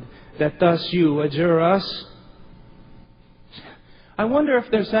beloved, that thus you adjure us? I wonder if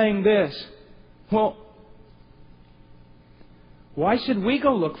they're saying this. Well, why should we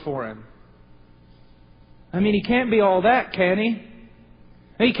go look for him? I mean, he can't be all that, can he?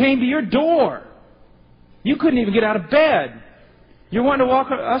 He came to your door. You couldn't even get out of bed. You're wanting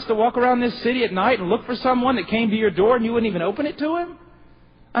us to walk around this city at night and look for someone that came to your door and you wouldn't even open it to him?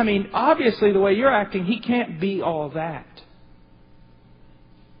 I mean, obviously the way you're acting, he can't be all that.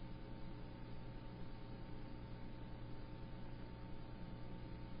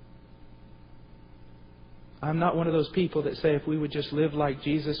 I'm not one of those people that say if we would just live like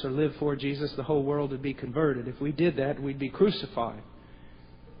Jesus or live for Jesus, the whole world would be converted. If we did that, we'd be crucified.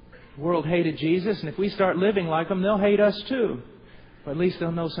 The world hated Jesus, and if we start living like them, they'll hate us too. But at least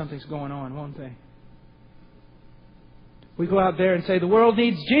they'll know something's going on, won't they? We go out there and say, the world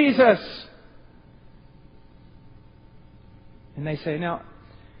needs Jesus. And they say, now,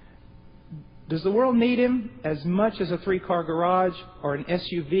 does the world need Him as much as a 3-car garage or an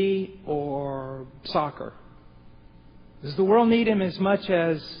SUV or soccer? Does the world need Him as much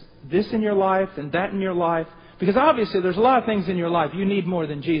as this in your life and that in your life? Because obviously there's a lot of things in your life you need more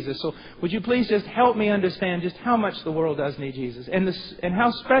than Jesus. So would you please just help me understand just how much the world does need Jesus and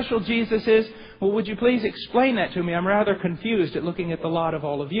how special Jesus is? Well, would you please explain that to me? I'm rather confused at looking at the lot of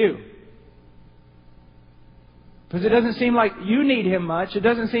all of you. Because it doesn't seem like you need Him much. It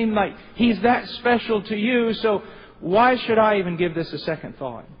doesn't seem like He's that special to you. So why should I even give this a second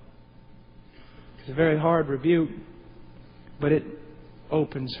thought? It's a very hard rebuke, but it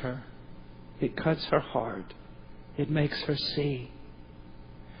opens her. It cuts her heart. It makes her see.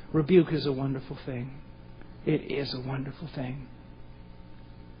 Rebuke is a wonderful thing. It is a wonderful thing.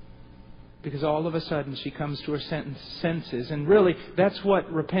 Because all of a sudden she comes to her senses. And really, that's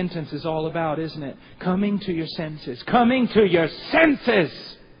what repentance is all about, isn't it? Coming to your senses. Coming to your senses!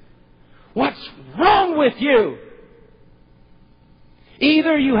 What's wrong with you?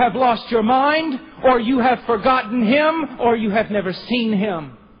 Either you have lost your mind, or you have forgotten Him, or you have never seen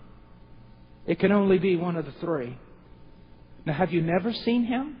Him. It can only be one of the three. Now, have you never seen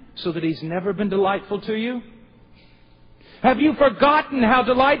Him so that He's never been delightful to you? Have you forgotten how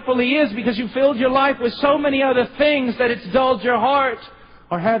delightful He is because you filled your life with so many other things that it's dulled your heart?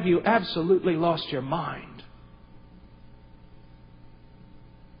 Or have you absolutely lost your mind?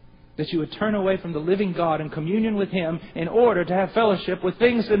 That you would turn away from the living God and communion with Him in order to have fellowship with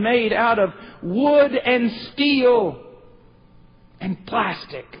things that are made out of wood and steel and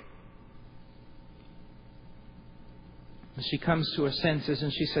plastic. She comes to her senses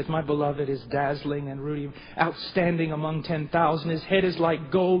and she says, my beloved is dazzling and ruddy, outstanding among 10,000. His head is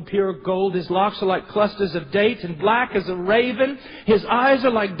like gold, pure gold. His locks are like clusters of dates and black as a raven. His eyes are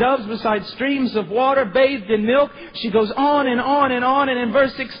like doves beside streams of water bathed in milk. She goes on and on and on. And in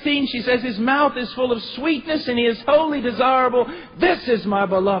verse 16 she says, his mouth is full of sweetness and he is wholly desirable. This is my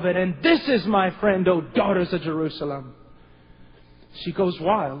beloved and this is my friend, O daughters of Jerusalem. She goes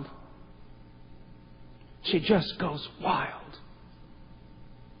wild. She just goes wild.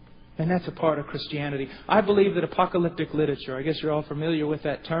 And that's a part of Christianity. I believe that apocalyptic literature, I guess you're all familiar with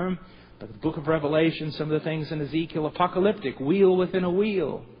that term, but the book of Revelation, some of the things in Ezekiel, apocalyptic, wheel within a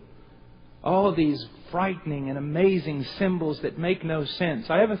wheel. All of these frightening and amazing symbols that make no sense.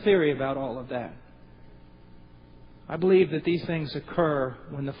 I have a theory about all of that. I believe that these things occur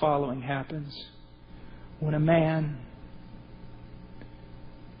when the following happens. When a man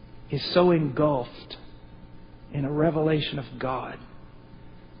is so engulfed in a revelation of God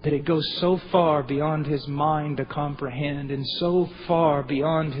that it goes so far beyond his mind to comprehend and so far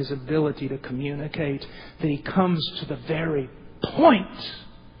beyond his ability to communicate that he comes to the very point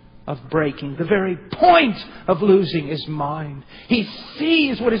of breaking, the very point of losing his mind. He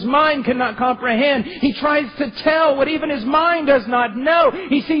sees what his mind cannot comprehend. He tries to tell what even his mind does not know.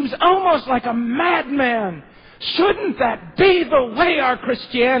 He seems almost like a madman. Shouldn't that be the way our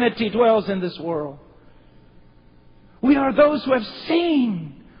Christianity dwells in this world? We are those who have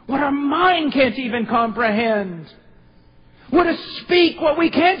seen what our mind can't even comprehend. What to speak, what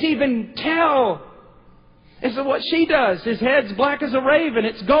we can't even tell. It's what she does. His head's black as a raven.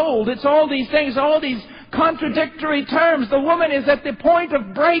 It's gold. It's all these things, all these contradictory terms. The woman is at the point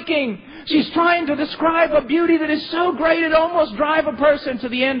of breaking. She's trying to describe a beauty that is so great it almost drives a person to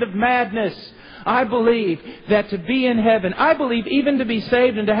the end of madness. I believe that to be in heaven, I believe even to be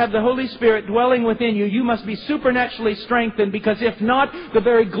saved and to have the Holy Spirit dwelling within you, you must be supernaturally strengthened, because if not, the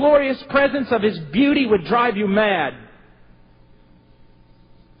very glorious presence of His beauty would drive you mad.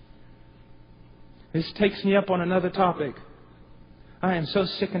 This takes me up on another topic. I am so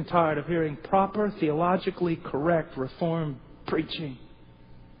sick and tired of hearing proper, theologically correct Reformed preaching,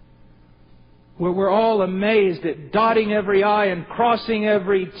 where we're all amazed at dotting every I and crossing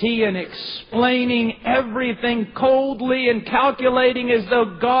every T and explaining everything coldly and calculating as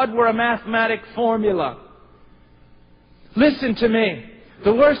though God were a mathematic formula. Listen to me.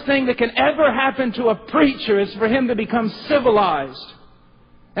 The worst thing that can ever happen to a preacher is for him to become civilized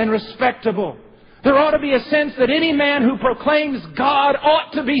and respectable. There ought to be a sense that any man who proclaims God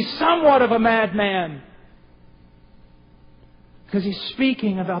ought to be somewhat of a madman. Because he's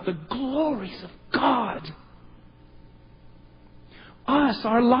speaking about the glories of God. Us,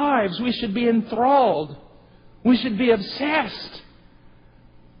 our lives, we should be enthralled. We should be obsessed.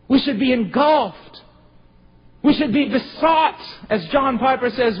 We should be engulfed. We should be besought, as John Piper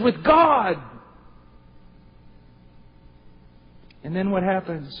says, with God. And then what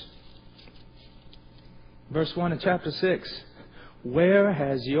happens? Verse 1 of chapter 6. Where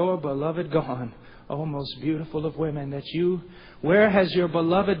has your beloved gone? O most beautiful of women, where has your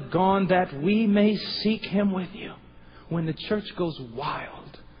beloved gone that we may seek Him with you? When the church goes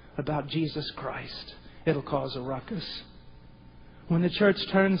wild about Jesus Christ, it'll cause a ruckus. When the church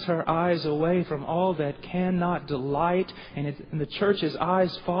turns her eyes away from all that cannot delight, and the church's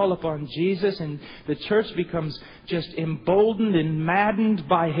eyes fall upon Jesus, and the church becomes just emboldened and maddened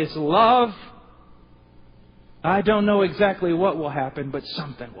by His love, I don't know exactly what will happen, but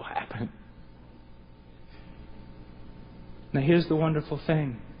something will happen. Now here's the wonderful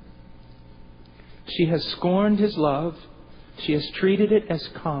thing. She has scorned His love. She has treated it as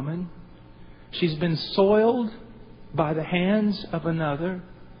common. She's been soiled by the hands of another.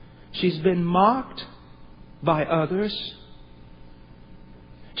 She's been mocked by others.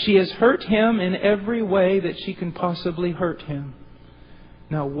 She has hurt Him in every way that she can possibly hurt Him.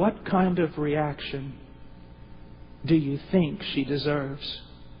 Now, what kind of reaction do you think she deserves?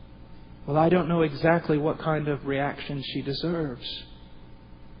 Well, I don't know exactly what kind of reaction she deserves,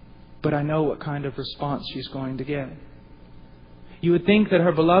 but I know what kind of response she's going to get. You would think that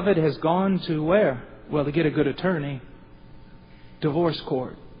her beloved has gone to where? Well, to get a good attorney. Divorce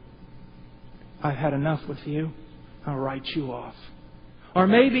court. I've had enough with you. I'll write you off. Or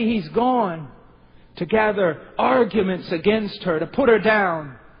maybe he's gone to gather arguments against her, to put her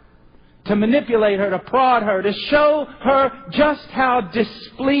down, to manipulate her, to prod her, to show her just how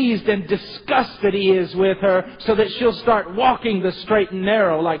displeased and disgusted he is with her, so that she'll start walking the straight and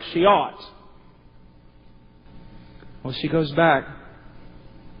narrow like she ought. Well, she goes back.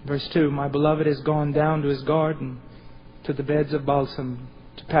 Verse 2, my beloved has gone down to his garden, to the beds of balsam,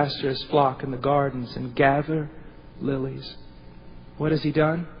 to pasture his flock in the gardens and gather lilies. What has he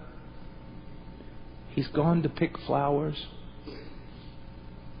done? He's gone to pick flowers,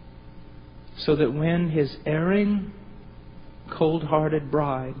 so that when his erring, cold-hearted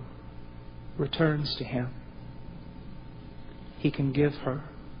bride returns to him, he can give her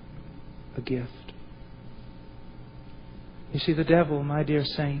a gift. You see, the devil, my dear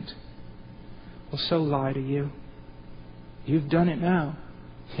saint, will so lie to you. You've done it now.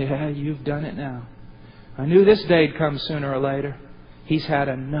 Yeah, you've done it now. I knew this day'd come sooner or later. He's had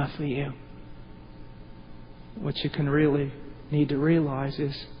enough of you. What you can really need to realize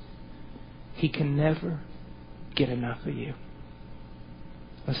is he can never get enough of you.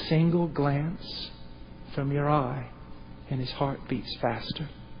 A single glance from your eye and his heart beats faster.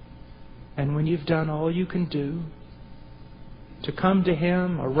 And when you've done all you can do to come to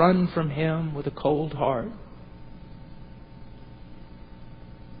him or run from him with a cold heart,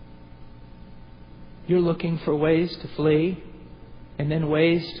 you're looking for ways to flee and then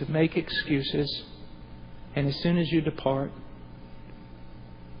ways to make excuses. And as soon as you depart,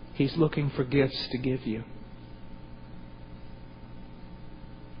 he's looking for gifts to give you.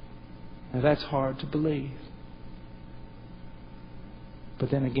 Now that's hard to believe.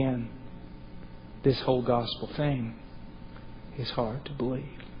 But then again, this whole gospel thing is hard to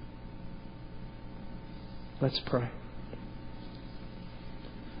believe. Let's pray.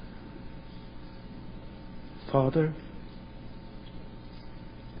 Father,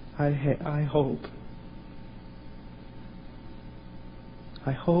 I hope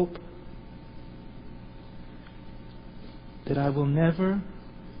that I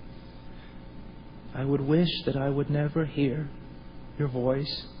would wish that I would never hear your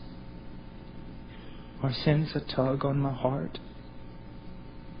voice or sense a tug on my heart,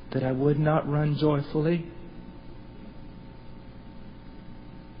 that I would not run joyfully,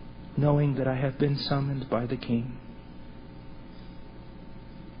 knowing that I have been summoned by the King.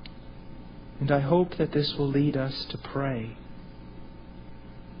 And I hope that this will lead us to pray,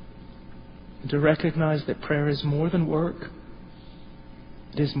 and to recognize that prayer is more than work.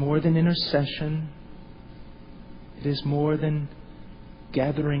 It is more than intercession. It is more than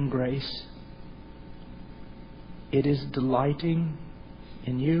gathering grace. It is delighting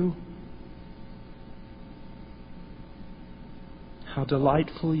in you. How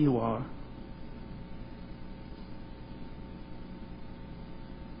delightful you are.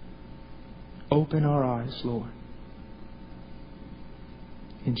 Open our eyes, Lord.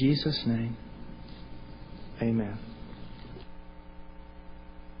 In Jesus' name, amen.